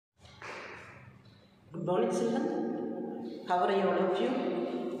Good morning, children. How are you, all of you?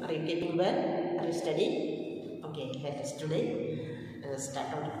 Are you keeping well? Are you studying? Okay, let us today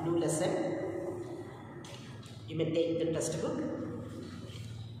start on a new lesson. You may take the textbook.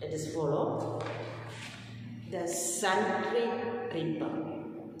 Let us follow the Sanitary Reaper,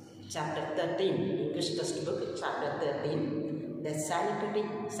 chapter 13, English textbook, chapter 13, the Sanitary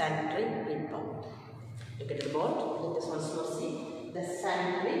Reaper. Look at the board. Let us once more see the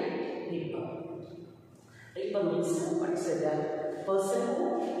Sanitary Reaper. Reaper means what's the person who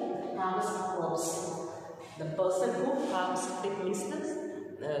harvests crops. The person who harvests it means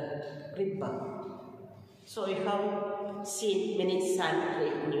the reaper. So you have seen many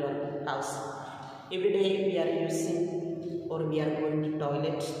sanitary in your house. Every day we are using or we are going to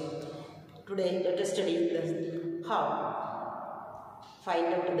toilet. Today let us study the how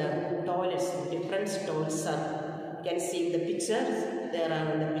find out the toilets. Different toilets are. You can see in the pictures. There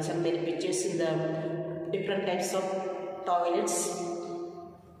are in the picture many pictures in the different types of toilets,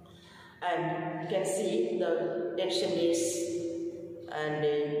 and you can see the ancient days and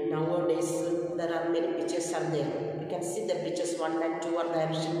nowadays there are many pictures are there. You can see the pictures 1 and 2 are the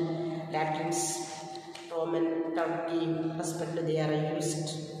ancient latrines, Roman, Turkey, respect they are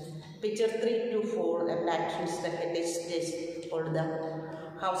used. Picture 3 to 4 the latrines, the heritage days or the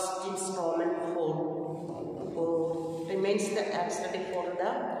house teams Roman 4 remains the aesthetic for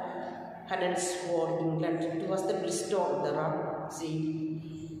the Huddles for England. It was the Bristol, there are, see,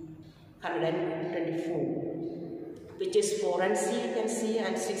 124. Which is 4 and C, you can see,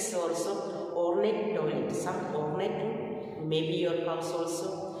 and 6 also. Ornate toilet, some ornate, maybe your house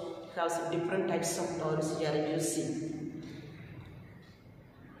also has different types of toilets you are using.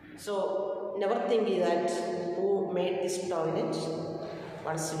 So, never think that who made this toilet.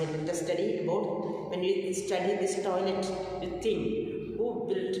 Once you will study about, when you study this toilet, you think who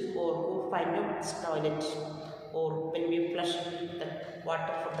built or who find out this toilet, or when we flush the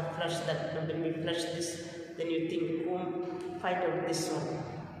water for the flush, that when we flush this, then you think whom find out this one.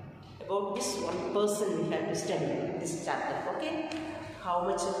 About this one person we have to study this chapter, okay? How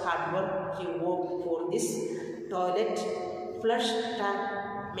much hard work he worked for this toilet flush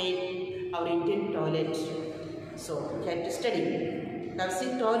tap made our Indian toilet. So we have to study. Now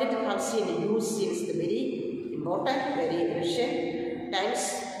see, toilet have seen use since the very important, very ancient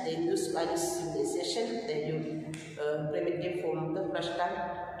times. They use Spanish civilization. They use primitive form of the flush tank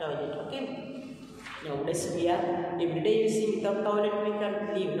toilet. Okay. Nowadays we are everyday using without toilet we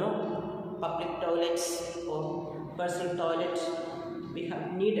can't live. No, public toilets or personal toilet. We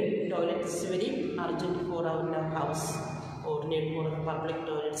have needed toilet is very urgent for our house or need for the public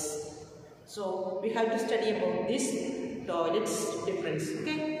toilets. So we have to study about this toilets difference.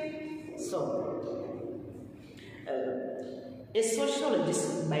 Okay. So a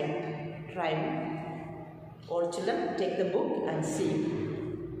sociologist by trying, all children take the book and see.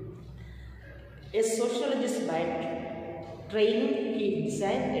 A sociologist by training, he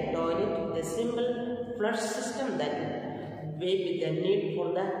designed a toilet with a simple flush system that way with the need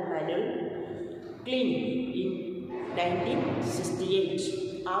for the manual cleaning. In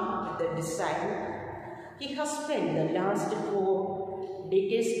 1968, armed with the design, he has spent the last 4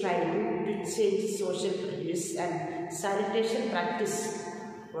 decades trying to change social practice and sanitation practice,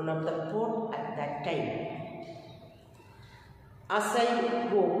 one of the port at that time. As I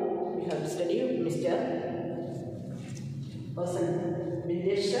go, we have studied Mr.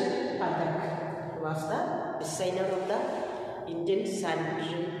 Vindesha Pathak, who was the designer of the Indian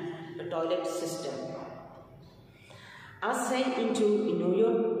sanitary toilet system. As I into New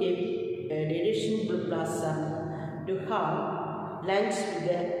York Dedication Plaza to have lunch with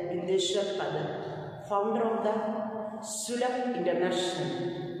the Vindesha Pathak, founder of the Sulab International.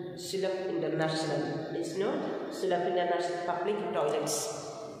 Sulab International is known. Sulab International public toilets.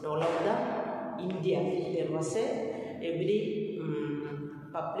 All of the India, there was every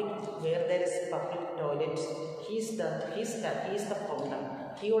public where there is a public toilet. He is the founder.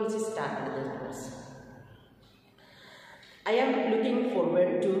 He also started the I am looking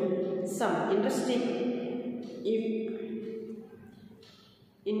forward to some interesting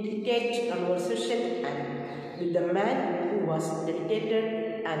indicate conversation and with the man who was dedicated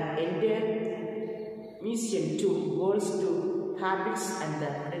an entire museum to goals to habits and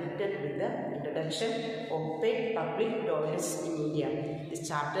credited with the introduction of paid public toilets in India. This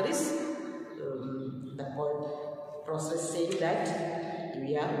chapter is the process saying that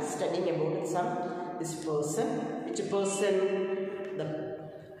we are studying about this person, which person, the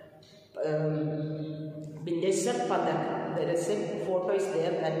Vindesha Pathak. There is a photo is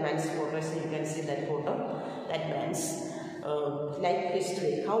there, that man's photo is, you can see that photo, that man's. life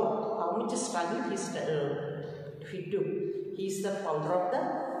history, how much struggle he took. He is the founder of the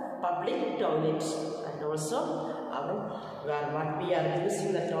public toilets, and also what we are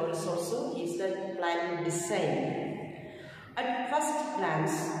using the toilets also, he is the plan design. At first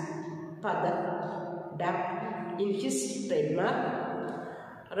glance, Padak dabbed in his trademark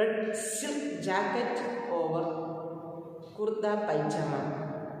red silk jacket over kurta pajama.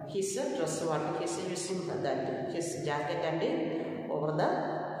 His dress what he is using that his jacket and over the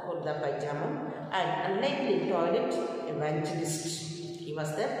kurta pajama. And unlike the toilet evangelist, he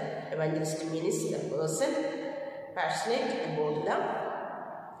was the evangelist, means the person passionate about the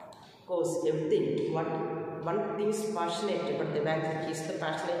cause, everything. What one thing is passionate about the evangelist, he is the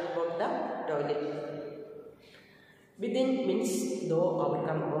passionate about the toilet. Within means though our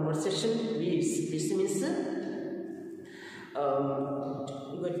conversation leaves. This means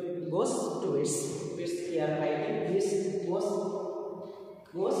goes towards. We are writing this goes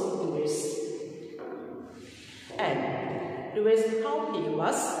towards. And towards how he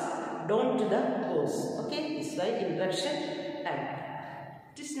was down to the course. Okay, this is the introduction. And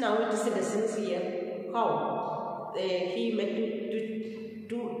this now it is a lesson here how he met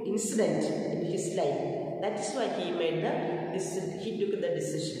two incidents in his life. That is why he made he took the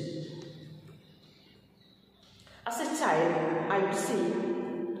decision. As a child, I would see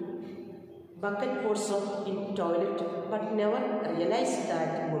bucket also in toilet, but never realized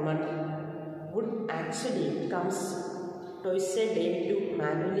that woman would actually comes twice a day to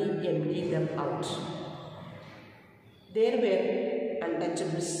manually empty them out. There were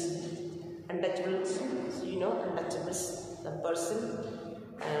untouchables, untouchables, the person,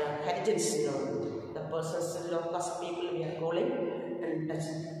 Harijans, the person's low-caste people we are calling, and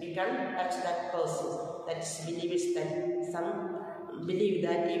we can't touch that person. That is believers that some believe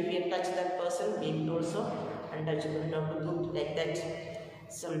that if we touch that person, we also untouchable, not good like that.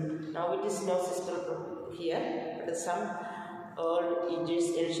 So now it is no system here, but some old ancient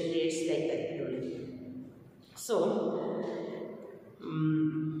days like that. So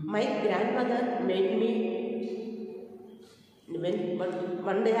my grandmother made me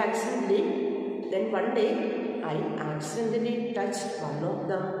one day accidentally. Then one day I accidentally touched one of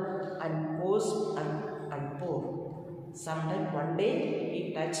them and posed and poured. Sometime one day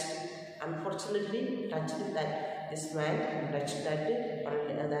he touched, unfortunately touched that this man touched that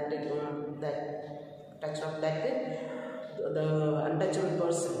touch of that the untouchable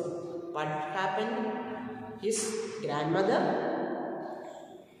person. What happened? His grandmother,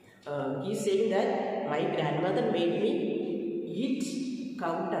 he is saying that my grandmother made me eat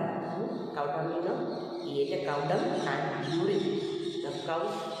cow dung. Cow dung, he ate a cow dung and urine. The cow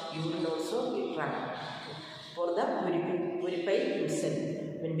urine also he drank for the purify himself.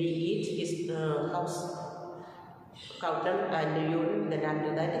 When we eat his cow dung and urine, then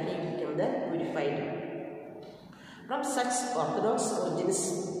after that he became the purified. From such orthodox origins,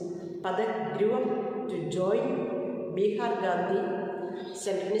 Padak grew up to join Bihar Gandhi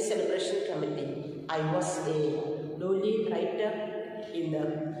Centenary Celebration Committee. I was a lowly writer in the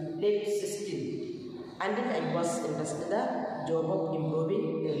late 60s, and I was interested in the job of improving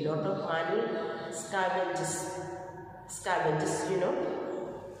a lot of manual scavengers,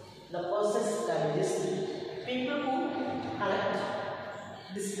 the process scavengers, people who collect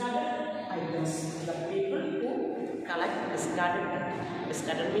discarded items, the people who collect discarded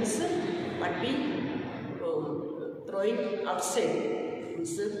means what we throw it outside,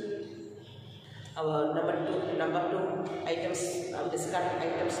 means our number two items, discarded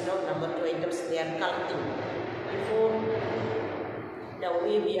items, number two items they are collecting. Before, now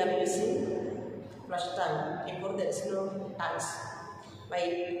we are using flush tank. Before there is no tanks, by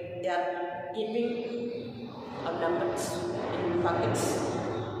they are keeping numbers in buckets.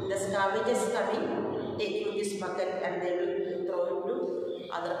 The scavengers coming, taking this bucket and they will throw it to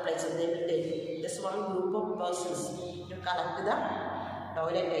other places. They will take this one group of persons to collect the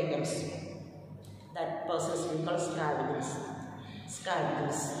toilet items. That persons we call scavengers.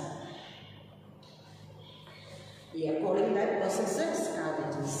 We are calling that persons as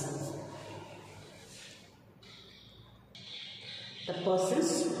scavengers. The persons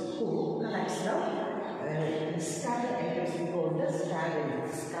who collect the discarded items we call the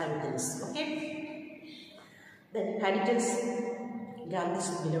scavengers. Okay. Then Harijans, Gandhi's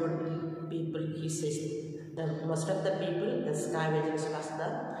beloved people, he says, most of the people, the scavengers was the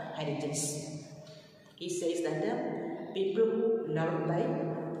Harijans. He says that the people who loved by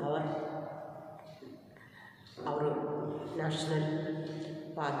our national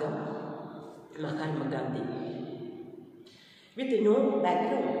father Mahatma Gandhi, with no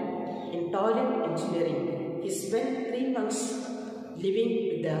background in toilet engineering, he spent 3 months living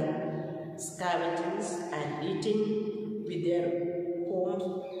with the scavengers and eating with their homes,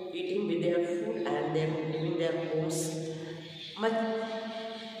 eating with their food and then living their homes. But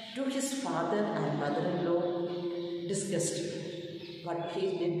to his father and mother-in-law disgust what he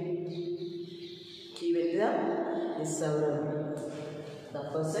did. He went there, the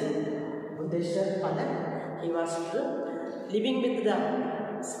person, Buddhist father, he was living with the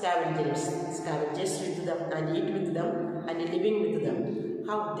scavengers with them and eat with them and living with them.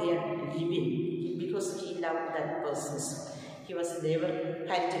 How they are living, because he loved that persons. They were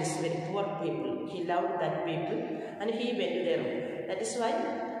helpless, very poor people. He loved that people and he went there. That is why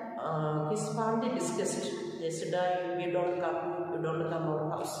his family discussed. They said, you don't come our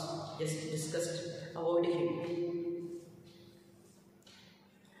house. Just discussed, avoid him.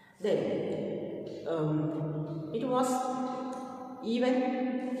 Then it was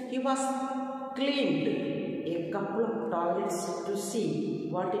even he was cleaned a couple of toilets to see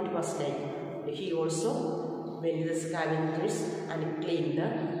what it was like. He also went to the scavengers and cleaned the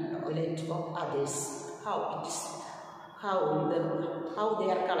toilet of others. How it is, how they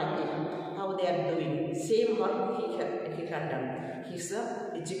are collecting, how they are doing. Same work he had done. He is an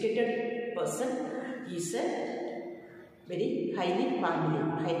educated person. He is a very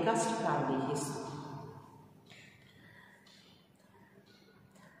high caste family.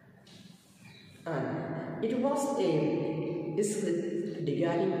 It was a disc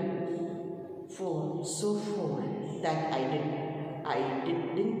regarding for so full that I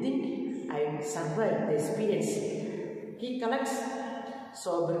didn't think I would survive the experience. He collects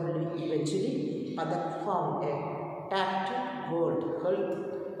soberly. Eventually, Padak found a tapped World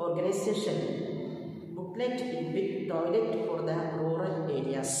Health Organization booklet in big toilet for the rural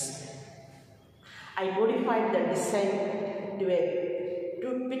areas. I modified the design to a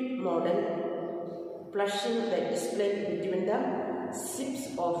two-bit model, flushing the display between the sips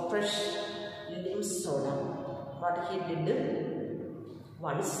of fresh lime soda. What he did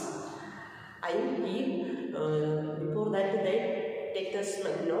once, before that they take the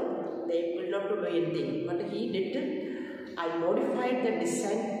smell, no, they will not do anything. But he did, I modified the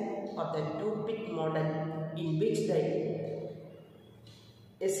design of the two-bit model in which the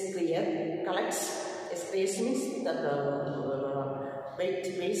excreta collects. Excreta means the waste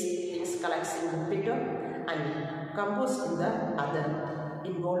things collects in the pit and compost in the other,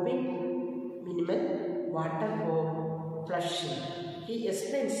 involving minimal water for flushing. He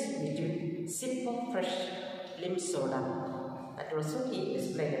explains between sip of fresh lime soda. That also he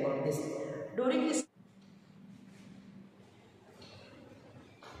explained about this. During this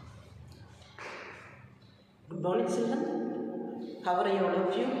good morning, children. How are you, all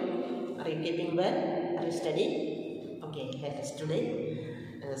of you? Are you keeping well? Are you studying? Okay, let us today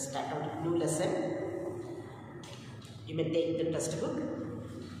start our new lesson. You may take the textbook.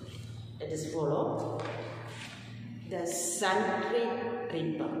 Let us follow the Sanitary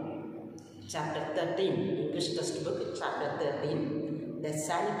chapter 13, English textbook, chapter 13, the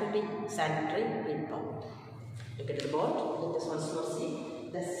Sanitary report. Look at the board. Let us once more see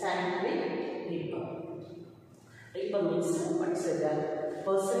the Sanitary report. Reaper means what is the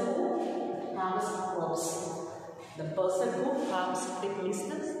person who harvests crops. The person who harvests it means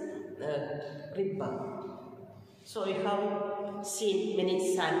the reaper. So you have seen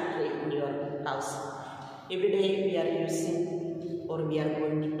many sanitary in your house. Every day we are using or we are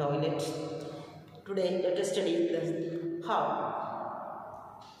going to toilet. Today let us study how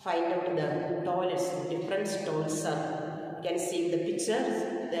find out the toilets. Different toilets are. You can see in the picture.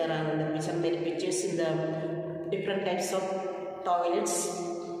 There are in the picture many pictures in the different types of toilets,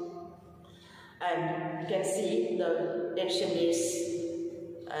 and you can see the ancient days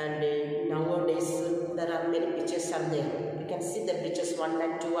and nowadays there are many pictures are there. You can see the pictures 1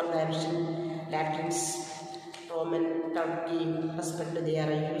 and 2 are the ancient latrines, Roman, Turkey, hospital they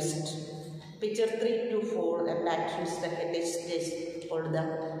are used. Picture 3 to 4 the latrines, the heritage days called the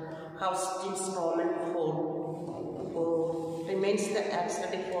house in Roman 4 remains the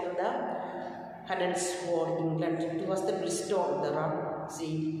aesthetic for the Hunnan's Wall, England. It was the Bristol, there are,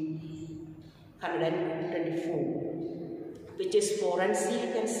 see, 124. Which is 4 and C,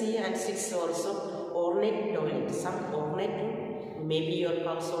 you can see, and 6 also. Ornate toilet, some ornate, maybe your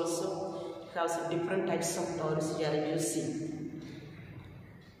house also has different types of toilets you are using.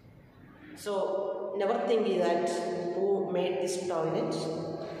 So, never think that who made this toilet.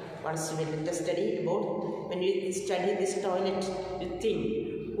 Once you will study about, when you study this toilet, you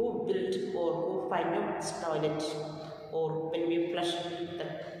think who built or who find out this toilet, or when we flush the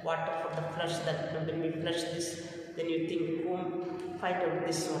water for the flush, that when we flush this, then you think whom find out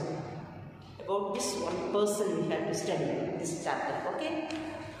this one. About this one person we have to study this chapter. Okay,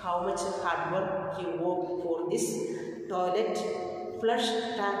 how much hard work he worked for this toilet flush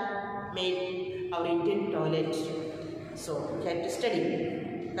tap made our Indian toilet. So we have to study.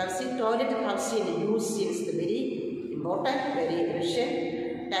 Now see, toilet have seen use since the very important, very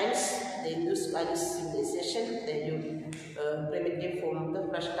ancient times. The Indus Valley civilization, they use primitive form of the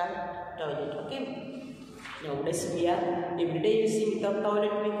flush tap toilet. Okay. Nowadays we are everyday using the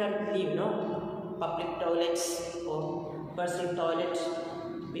toilet. We can live, no? Public toilets or personal toilet.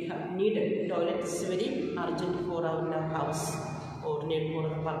 We have needed toilet is very urgent for our house or need for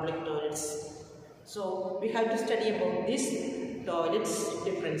the public toilets. So we have to study about this toilets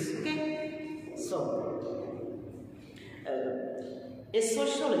difference. Okay. So a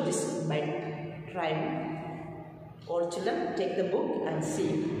sociologist by trying all children take the book and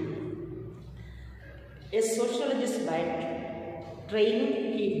see. A sociologist by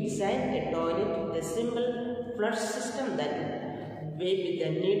training, he designed a toilet with a simple flush system that with the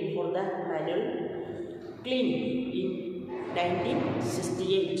need for the manual cleaning. In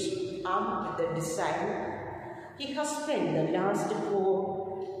 1968, armed with the design, he has spent the last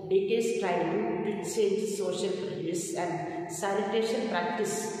 4 decades trying to change social prejudice and sanitation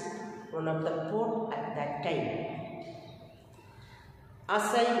practice, one of the poor at that time.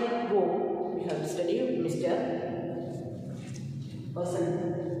 As I go, we have studied Mr.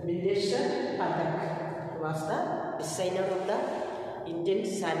 Vindesha Pathak, who was the designer of the Indian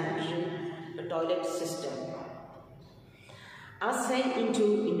sanitary toilet system. As I into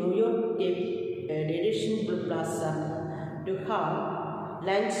New York Dedication Plaza to have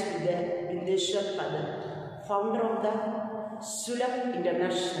lunch with the Vindesha Pathak, founder of the Sulab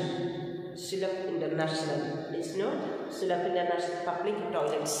International. Sulab International is known. Sulab International public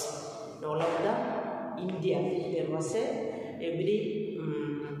toilets. All of the India, there was a every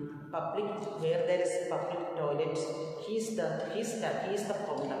public where there is public toilet. He is the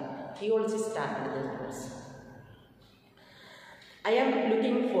founder. He also started the course. I am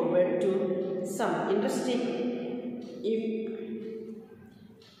looking forward to some interesting, if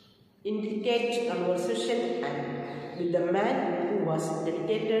intricate conversation and with the man who was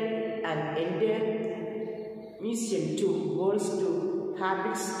dedicated an entire museum to goals to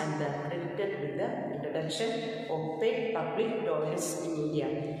habits and the credited with the introduction of paid public toilets in India.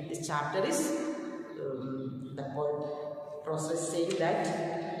 This chapter is the process saying that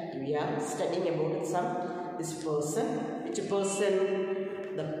we are studying about this person, which person,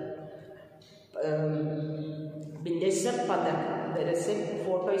 the Vindesha Pathak. There is a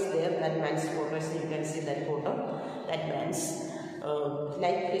photo is there, that man's photo is, you can see that photo, that man's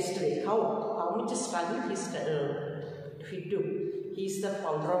life history, how much struggle he took. He is the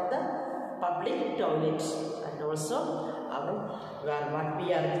founder of the public toilets, and also what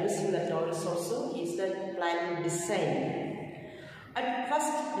we are using the toilets also, he is the planning design. At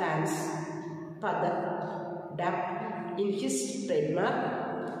first glance, Pathak dabbed in his trademark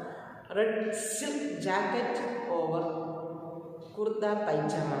red silk jacket over kurta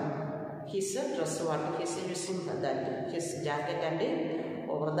pajama. His dress what he is using that, his jacket and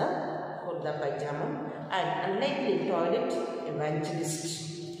over the kurta pajama. And unlike the toilet evangelist,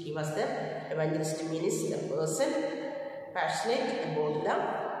 he was the evangelist, means the person passionate about the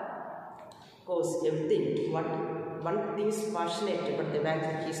cause, everything. What one thing is passionate about the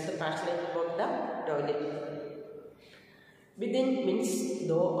evangelist, he is the passionate about the toilet. Within means,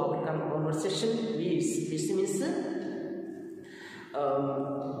 though our conversation weaves, this means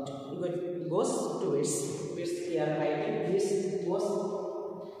goes towards, which we are writing, this goes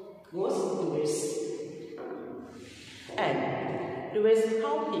towards, and towards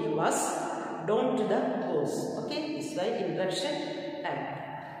how he was down to the course. Okay, this is the introduction, and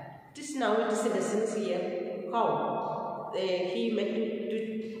this now it is a lesson here how he met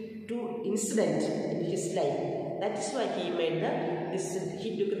two incidents in his life. That is why he made he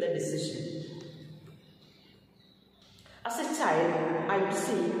took the decision. As a child, I would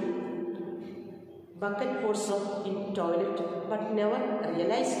see bucket force in toilet, but never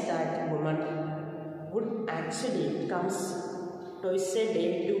realized that woman would actually comes twice a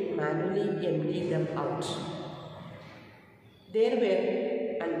day to manually empty them out. There were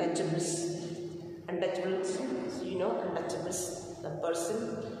untouchables, you know, untouchables, the person,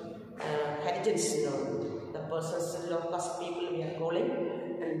 Harijans, you know, the person's low-caste people we are calling,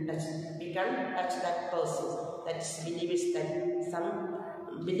 and we can't touch that person. That is believers, that some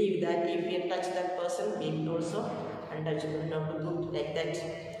believe that if we touch that person, we are also untouchable, not good like that.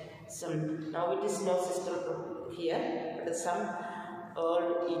 Some now it is no system here, but some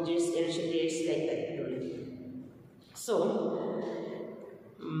old ancient days like that. So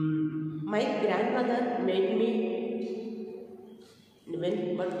My grandmother made me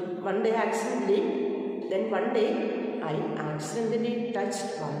but one day accidentally. Then one day I accidentally touched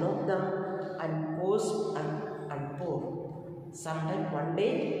one of them and posed and poured. Sometime one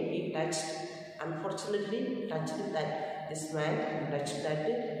day he touched, unfortunately touched that. This man touched that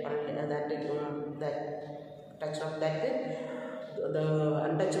touch of that the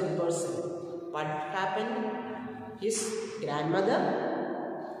untouchable person. What happened? His grandmother,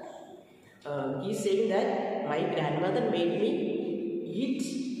 he is saying that my grandmother made me eat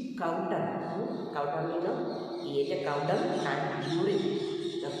cow dung. Cow dung, you know, he ate a cow dung and urine.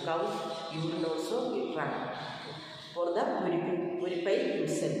 The cow urine also he drank for the purify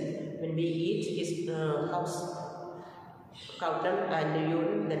himself. When we eat his cow's cow dung and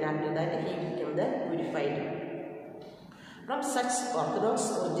urine, then after that he became the purified. From such orthodox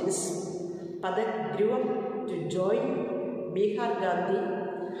origins, Padak grew up to join Bihar Gandhi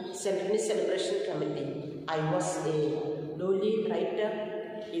Centenary Celebration Committee. I was a lowly writer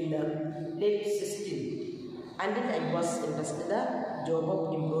in the late 60s until I was interested in the job of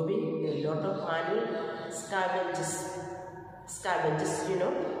improving a lot of manual scavengers, you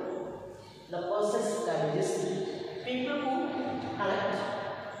know, the process scavengers, people who collect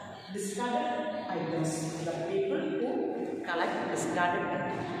discarded items, the people who collect discarded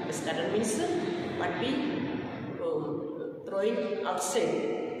means what we throw it outside,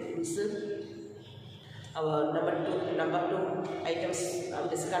 means our number two items,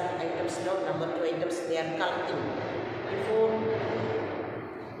 discarded items, now number 2 items they are collecting. Before,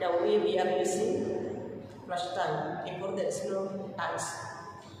 now we are using flush tank. Before there is no tanks,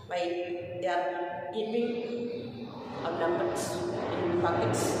 why they are keeping our numbers in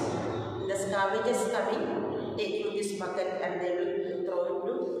buckets. The scavengers coming, taking this bucket and they will throw it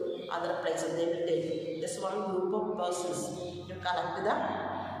to other places. They will take this one group of persons to collect the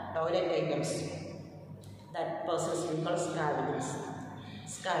toilet items. That persons we call scavengers.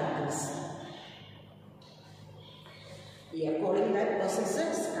 We are calling that persons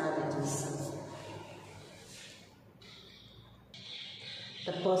as scavengers.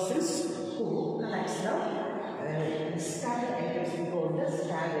 The persons who collect the discarded items we call the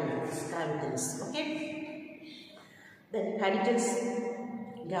scavengers. Okay. Then Harijan's,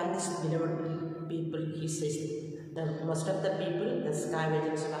 Gandhi's beloved people, he says, most of the people, the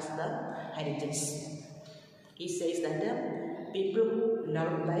scavengers was the Harijans. He says that the people who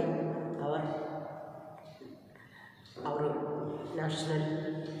loved by our national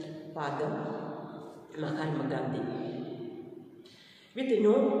father Mahatma Gandhi, with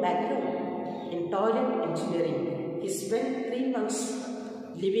no background in toilet engineering, he spent 3 months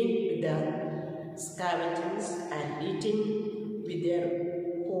living with the scavengers and eating with their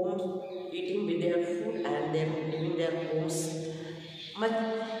homes, eating with their food and then living their homes. Much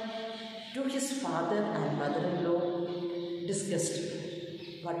to his father and mother-in-law discussed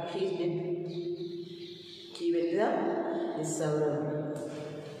what he did. He went there,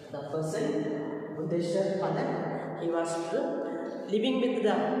 the person, Buddheshwar father, he was living with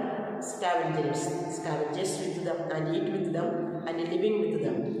the scavengers with them and eat with them and living with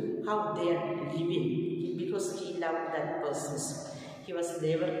them. How they are living, because he loved that persons. He was,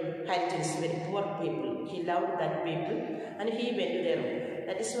 they were Harijans, very poor people. He loved that people and he went there.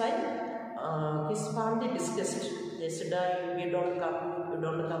 That is why his family discussed. They said, you don't come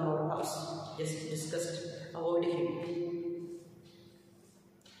our house. Just discussed, avoid him.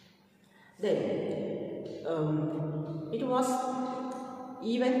 Then it was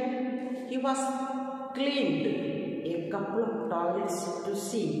even he was cleaned a couple of toilets to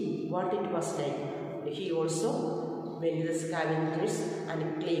see what it was like. He also went to the scavengers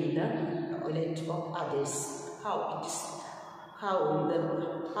and cleaned the toilet of others. How it is, how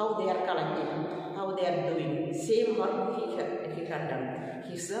they are collecting, how they are doing. Same work he had done.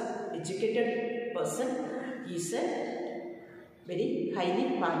 He is an educated person. He is a very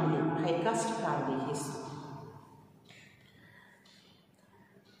high caste family. He is.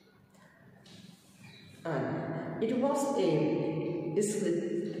 It was a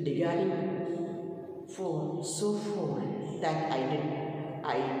disregarding for so full that I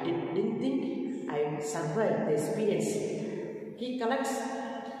didn't think I would survive the experience. He collects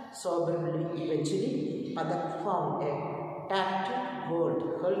soberly. Eventually, Padak found a tapped World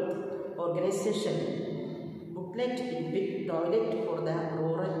Health Organization booklet in big toilet for the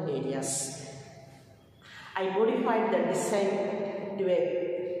rural areas. I modified the design to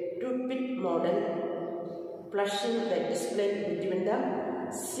a 2-bit model, flushing the display between the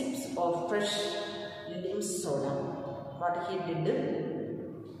sips of fresh lime soda. What he did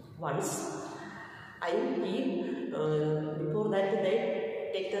once, before that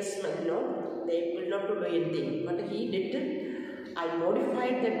take the smell, they will not do anything. But he did, I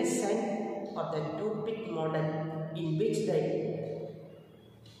modified the design of the toothpick model in which the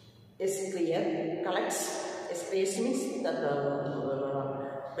excrete collects. Excrete means the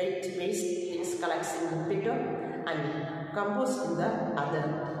waste things collects in the pit and compost in the other,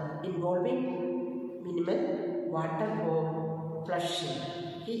 involving minimal water for flushing.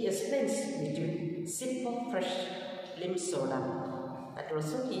 He explains between sip of fresh lime soda. That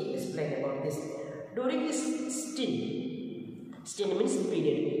also he explained about this. During his stint means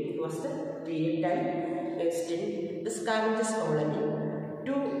period. It was the period time stint. The scavengers colony,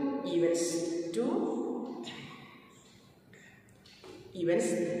 two events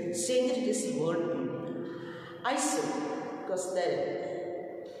changed his worldview. I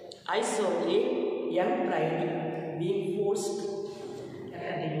saw a young bride being forced.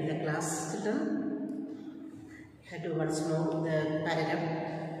 In the class, you had to once more the paragraph.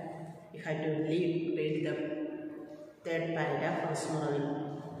 You had to read the third paragraph once more.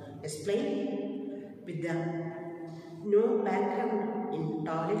 Explain with the no background in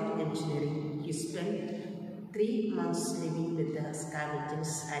toilet engineering. He spent 3 months living with the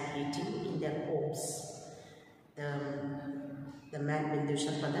scavengers and eating in their homes. The man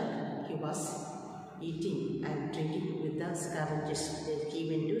Bindushapada, he was eating and drinking with the scavengers that he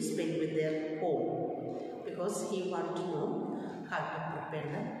went to spend with their home, because he wanted to know how to prepare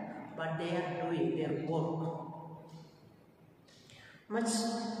them, what they are doing, their work. Much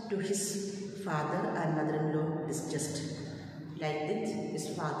to his father and mother-in-law disgust. Like that, his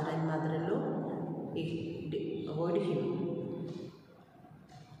father and mother-in-law avoided him.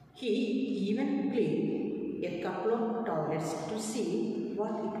 He even cleaned a couple of toilets to see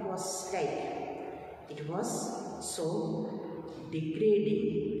what it was like. It was so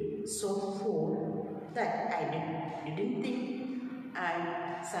degrading, so full, that I didn't think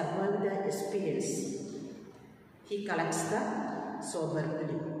I survived the experience. He collects the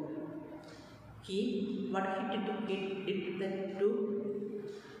soberly. What he did to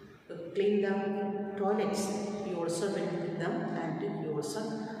clean the toilets. He also went with them and he also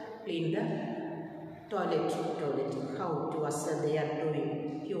cleaned the toilet. How it was they are doing.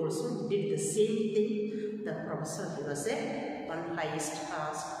 He also did the same thing. The professor, he was one highest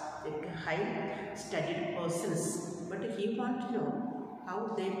high studied persons, but he wanted to know how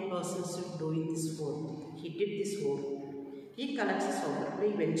their persons should do this work. He did this work. He collects his work.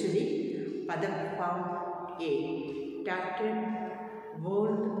 Eventually, Padak found a tattered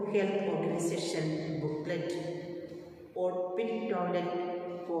World Health Organization booklet or pit toilet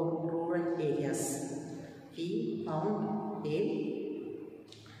for rural areas. He found a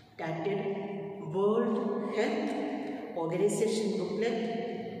tattered World Health Organization booklet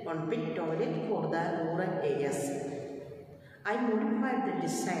on pit toilet for the rural areas. I modified the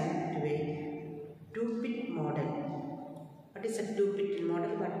design to a two-pit model. What is a two-pit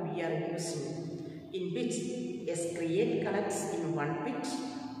model? What we are using, in which excrete collects in one pit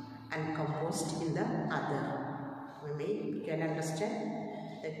and compost in the other. We can understand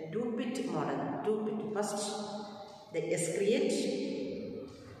the two-pit model. Two-pit. First, the excrete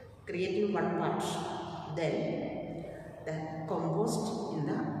creating one part, then the compost in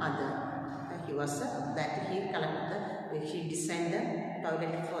the other. He designed the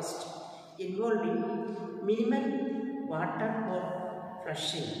toilet first, involving minimal water for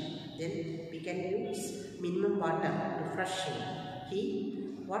flushing. Then we can use minimum water to flushing.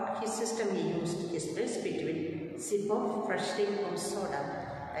 What his system he used is placed between sip of flushing of soda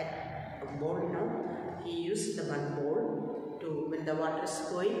at a bowl. He used the one bowl to, when the water is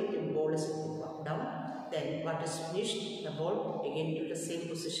going, the bowl is down. Then water is finished, the bowl again to the same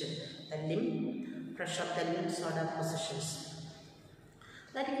position. The flush up the lime soda positions.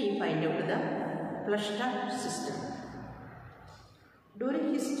 Then he find out the flushed up system.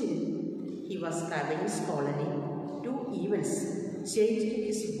 During his stint, he was traveling his colony. Two events changed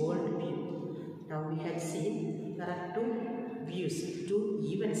his world view. Now we have seen there are two views, two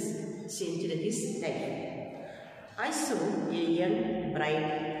events changed his life. I saw a young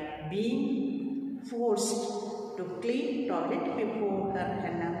bride being forced to clean toilet before her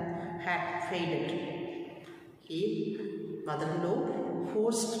henna had faded. Mother-in-law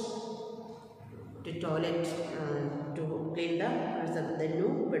forced to toilet to clean the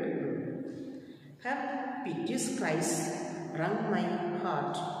new bedroom. Her piteous cries wrung my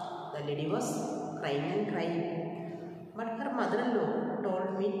heart. The lady was crying and crying. But her mother-in-law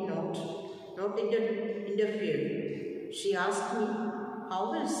told me not to interfere. She asked me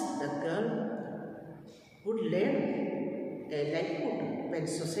how else the girl would learn a livelihood when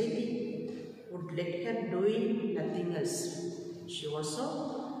society would let her doing nothing else.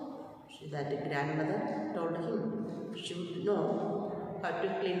 that grandmother told him she would know how to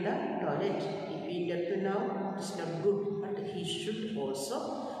clean the toilet. If he get to know, it's not good, but he should also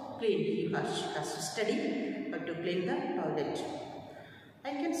clean. He has to study how to clean the toilet.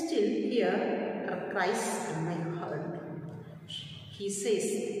 I can still hear her cries in my heart. He says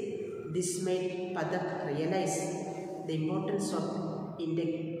this made Padak realize the importance of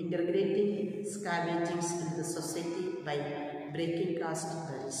integrating scavengings into the society by breaking caste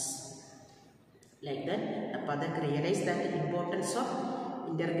barriers. Like that, the Padak realized that the importance of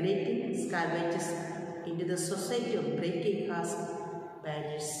integrating scavengers into the society of breaking caste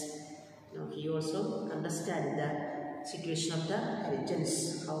barriers. Now he also understands the situation of the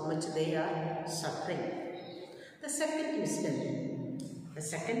Harijans, how much they are suffering. The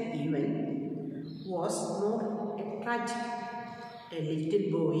second event was more tragic. A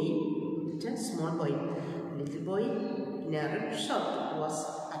small boy in a red shirt was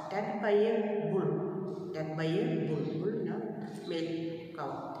attacked by a bull, male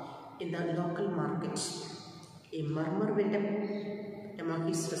cow, in the local market. A murmur went up among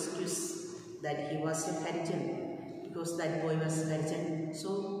his rescuers that he was a Harijan, because that boy was a Harijan, so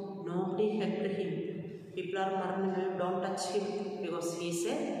nobody helped him. People are murmuring, don't touch him because he is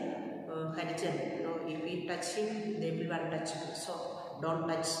a Harijan. No, if we touch him, they will not touch him. So don't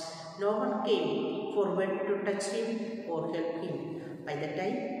touch. No one came forward to touch him or help him. By the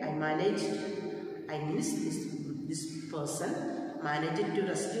time I missed this person, managed to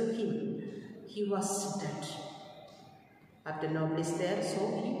rescue him. He was dead. After nobody is there, so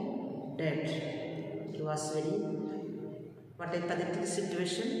he dead. He was what a pathetic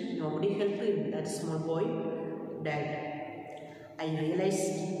situation. Nobody helped him. That small boy died. I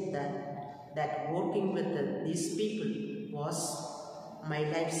realized that working with these people was my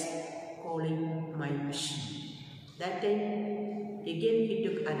life's calling, my mission. That time, again he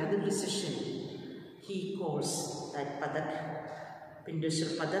took another decision. He calls that Padak,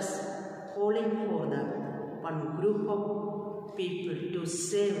 Pindeshwar Padas, calling for the one group of people to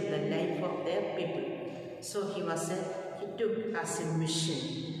save the life of their people. So he took as a mission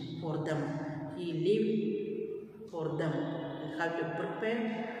for them. He lived for them, how to prepare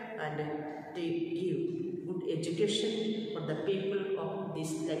and to give good education for the people of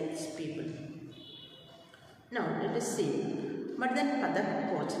these people. Now let us see. But then Padak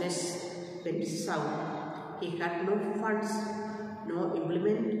Fortunates went south. He had no funds, no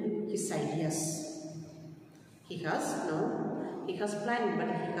implement his ideas. He has planning, but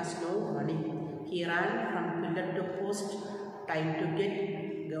he has no money. He ran from pillar to post, trying to get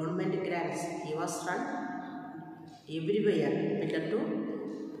government grants. He was run everywhere, pillar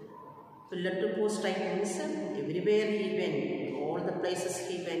to post, everywhere he went, all the places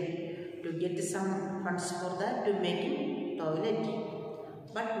he went to get some funds for that, to make toilet.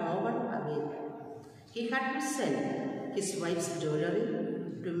 But no one availed. He had to sell his wife's jewelry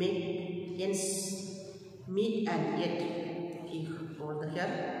to make ends meet, and yet he hold her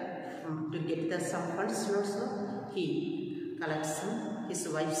to get some funds also. He collects his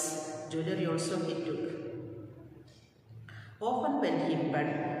wife's jewelry also he took. Often when he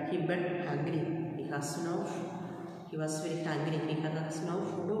bed hungry. He was very hungry. He has no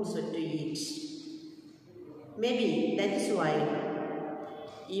food also to eat. Maybe that is why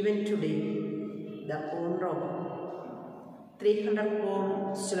even today the owner of 300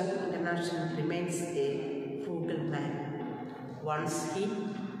 crore Sulak International remains a frugal man. Once he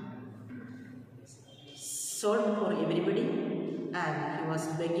sold for everybody and he was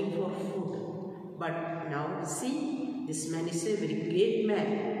begging for food. But now see, this man is a very great man.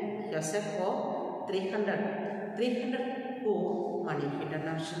 He has for 300 crore money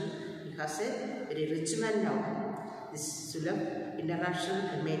international. He has a very rich man now. This Sulak International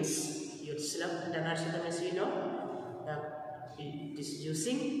remains. Your Sulak International remains, it is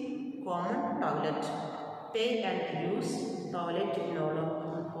using common toilet. Pay and use toilet in all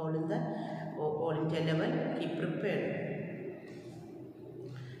India level. He prepared.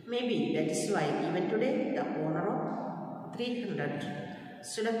 Maybe that is why even today the owner of 300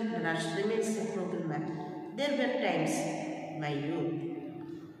 Sulak International remains a frugal man. There were times in my youth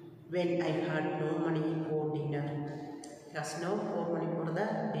when I had no money for dinner. He has no money for the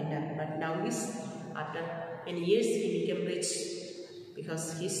dinner. But now after many years he became rich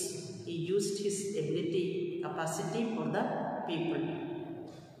because he used his capacity for the people.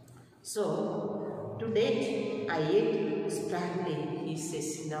 So to date I ate sparingly. He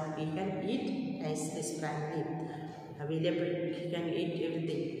says now he can eat nicely sparingly. Available, he can eat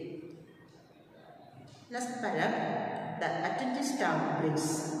everything. Next paragraph, the attentive staff brings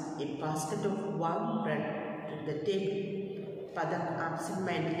a basket of warm bread to the table. Padak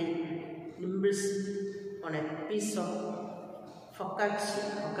absent-mindedly nibbles on a piece of focaccia,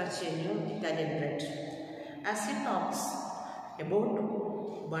 Italian bread. As he talks about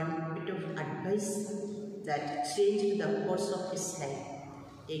one bit of advice that changed the course of his life.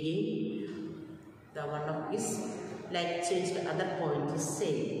 Again, the one of his life changed other point is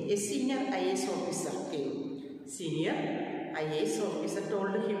saying, a senior IAS officer came. Senior IAS officer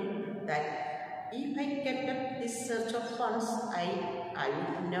told him that if I kept up this search of funds, I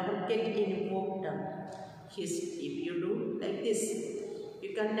would never get any work done. If you do like this,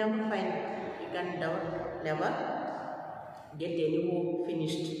 you can never never get any work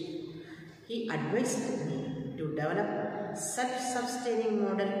finished. He advised me to develop self-sustaining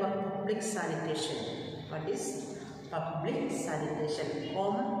model for public sanitation. What is public sanitation?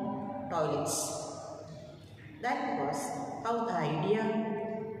 Home toilets. That was how the idea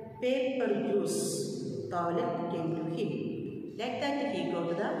pay-per-use toilet came to him. Like that he got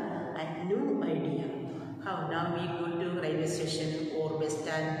the new idea. How now we go to railway station or bus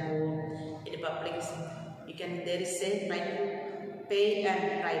stand or in public, there is a right to pay and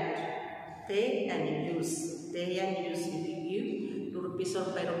use. Pay and use. If you give 2 rupees or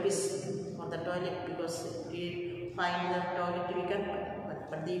 5 rupees for the toilet, because we find the toilet we can,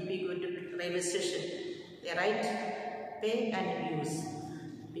 but if we go to railway station, they write pay and use.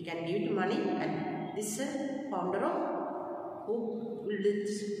 We can give it money, and this founder of who built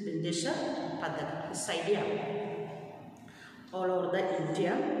this Vindesh Padak, his idea all over the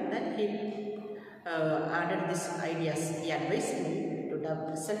India, that he added these ideas. He advised me to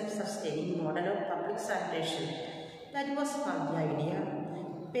develop self-sustaining model of public sanitation. That was called the idea.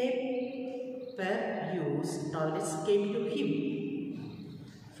 Pay-per-use toilets came to him.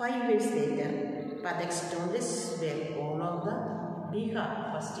 5 years later, Padak's toilets were all of the Bihar.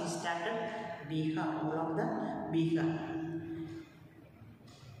 First he started Bihar, all of the Bihar.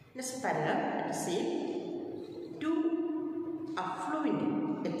 Next paragraph, let us see. 2 affluent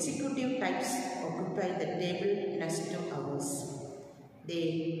executive types occupy the table next to ours. They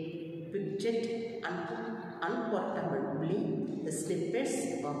pictured unportably the slippers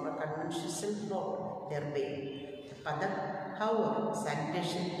of a conventional floor thereby. Padak, however,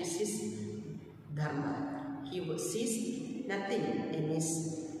 sanitation is his dharma. He sees nothing amiss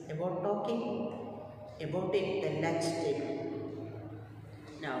about talking about it the lunch table.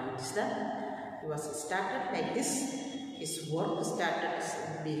 Now he was started like this. His work started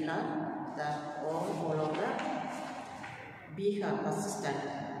in Bihar. All of the Bihar was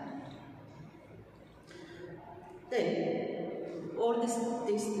started. Then all these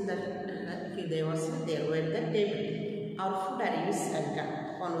things there were the table. Our food arrangements and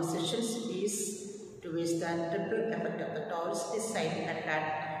conversations is to which the triple effect of the tourist design and had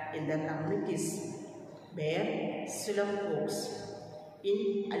in the communities where Silam folks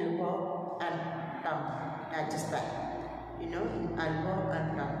in Alwar and Tam, Rajasthan. In Alwar and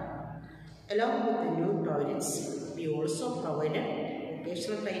Tam. Along with the new toilets, we also provided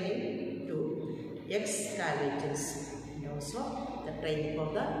vocational training to excavators and also the training for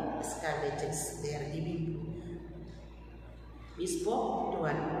the excavators they are giving. We spoke to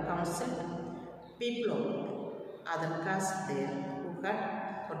one council people of other castes there who had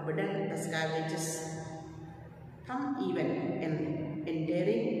forbidden the excavators from even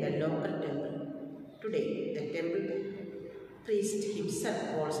entering the local temple. Today, the temple priest himself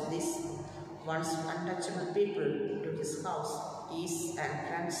calls these once untouchable people to his house, eats and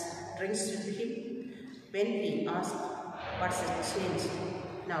drinks with him. When he asked what's the change,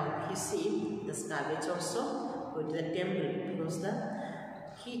 now he sees the scavengers also go to the temple because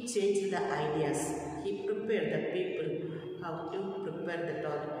he changed the ideas. He prepared the people how to prepare the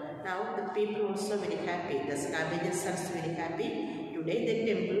toilet. Now the people also very happy. The scavengers are very happy. Today the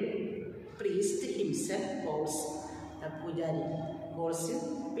temple priest himself calls the pujari, calls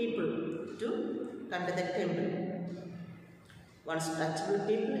people to come to the temple. Once touchable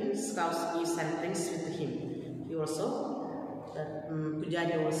people in his house eats and drinks with him. He also, the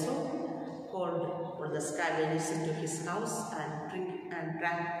pujari also called all the scavengers into his house and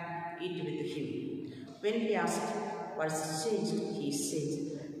eat with him. When he asked what's changed,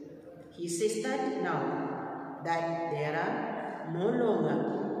 he says that now that there are no longer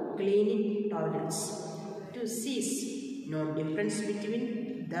cleaning toilets, to cease no difference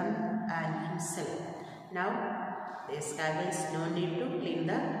between them and himself. Now the scavengers no need to clean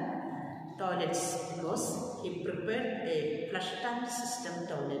the toilets because he prepared a flush tank system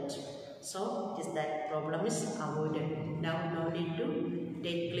toilet. So that problem is avoided. Now no need to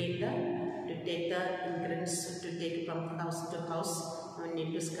take the ingredients to take from house to house. No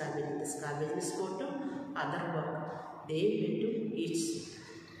need to scavenge. The scavengers go to other work. They went to each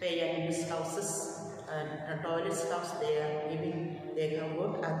pay and use houses and toilets house they are giving. They have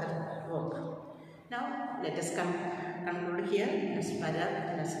got other work. Now let us conclude here. Next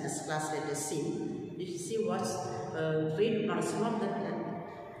paragraph, next class let us see. You see what's read some of the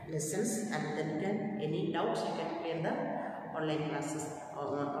lessons, and then you can any doubts you can clear the online classes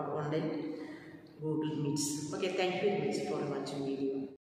or online Google Meets. Okay, thank you very much for watching video.